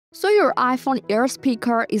So your iPhone ear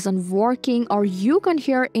speaker isn't working or you can't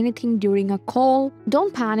hear anything during a call.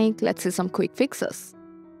 Don't panic, let's see some quick fixes.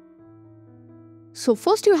 So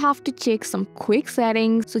first you have to check some quick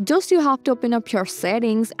settings. So just you have to open up your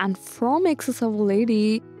settings, and from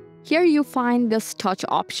accessibility, here you find this touch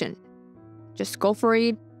option. Just go for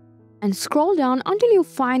it and scroll down until you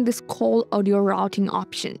find this call audio routing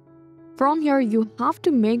option. From here you have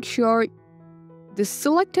to make sure this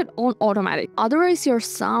selected on automatic, otherwise your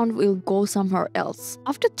sound will go somewhere else.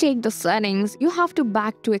 After check the settings, you have to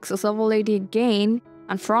back to accessibility again,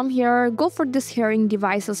 and from here go for this hearing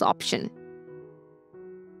devices option.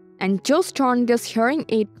 And just turn this hearing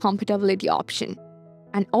aid compatibility option.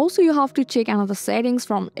 And also you have to check another settings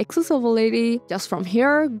from accessibility. Just from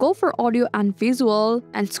here, go for audio and visual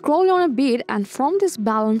and scroll down a bit, and from this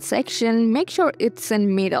balance section, make sure it's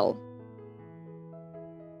in middle.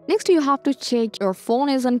 Next, you have to check your phone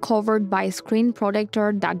isn't covered by a screen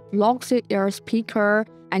protector that blocks your ear speaker,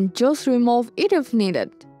 and just remove it if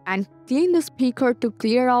needed. And clean the speaker to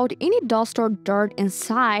clear out any dust or dirt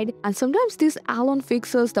inside, and sometimes this alone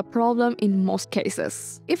fixes the problem in most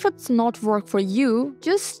cases. If it's not work for you,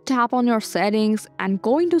 just tap on your settings and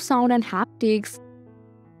go into sound and haptics.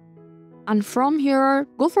 And from here,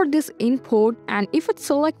 go for this input, and if it's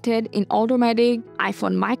selected in automatic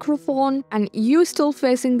iPhone microphone and you still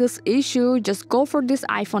facing this issue, just go for this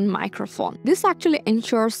iPhone microphone. This actually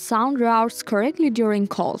ensures sound routes correctly during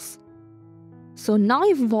calls. So now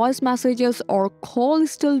if voice messages or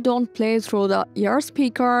calls still don't play through the ear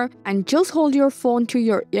speaker, and just hold your phone to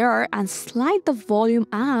your ear and slide the volume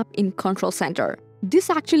up in control center.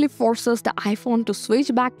 This actually forces the iPhone to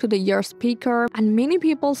switch back to the ear speaker, and many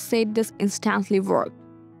people said this instantly worked.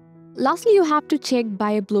 Lastly, you have to check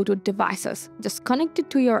by Bluetooth devices. Just connect it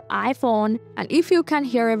to your iPhone, and if you can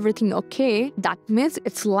hear everything okay, that means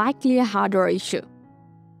it's likely a hardware issue.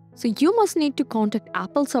 So you must need to contact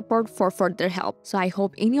Apple support for further help. So I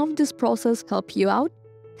hope any of this process helped you out.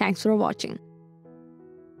 Thanks for watching.